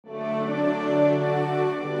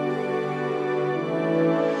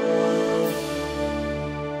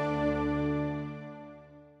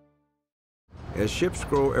As ships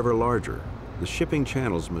grow ever larger, the shipping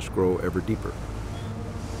channels must grow ever deeper.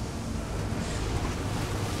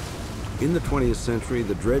 In the 20th century,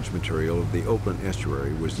 the dredge material of the Oakland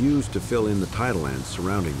estuary was used to fill in the tidal lands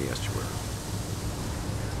surrounding the estuary.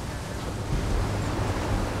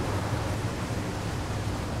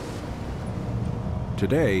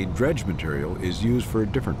 Today, dredge material is used for a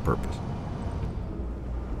different purpose.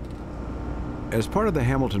 As part of the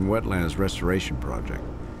Hamilton Wetlands Restoration Project,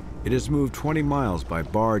 it has moved 20 miles by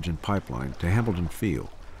barge and pipeline to Hamilton Field,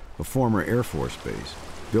 a former Air Force base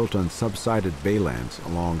built on subsided baylands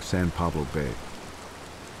along San Pablo Bay.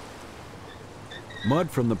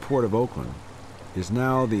 Mud from the Port of Oakland is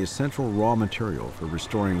now the essential raw material for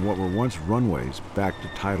restoring what were once runways back to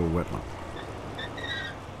tidal wetland.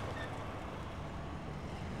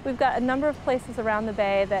 We've got a number of places around the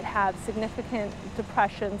bay that have significant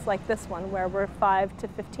depressions like this one, where we're 5 to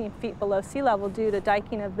 15 feet below sea level due to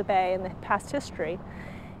diking of the bay in the past history.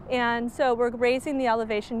 And so we're raising the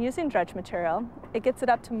elevation using dredge material. It gets it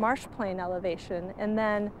up to marsh plain elevation, and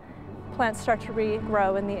then plants start to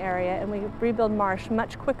regrow in the area, and we rebuild marsh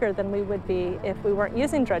much quicker than we would be if we weren't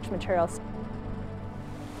using dredge materials.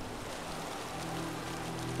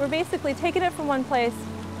 We're basically taking it from one place,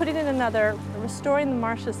 putting it in another, restoring the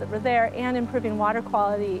marshes that were there, and improving water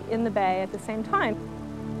quality in the bay at the same time.